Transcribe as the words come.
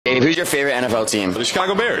team. Who's your favorite NFL team? The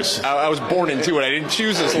Chicago Bears. I was born into it. I didn't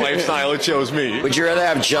choose this lifestyle. It chose me. Would you rather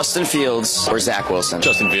have Justin Fields or Zach Wilson?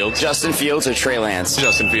 Justin Fields. Justin Fields or Trey Lance?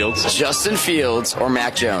 Justin Fields. Justin Fields or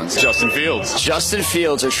Mac Jones? Justin Fields. Justin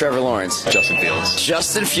Fields or Trevor Lawrence? Justin Fields.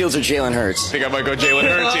 Justin Fields or Jalen Hurts? I think I might go Jalen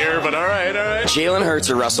Hurts here, but all right. Jalen Hurts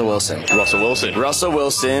or Russell Wilson? Russell Wilson. Russell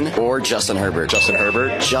Wilson or Justin Herbert? Justin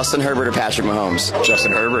Herbert. Justin Herbert or Patrick Mahomes?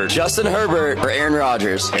 Justin Herbert. Justin Herbert or Aaron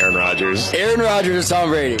Rodgers? Aaron Rodgers. Aaron Rodgers or Tom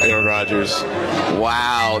Brady? Aaron Rodgers.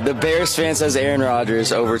 Wow, the Bears fan says Aaron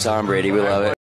Rodgers over Tom Brady. We love it.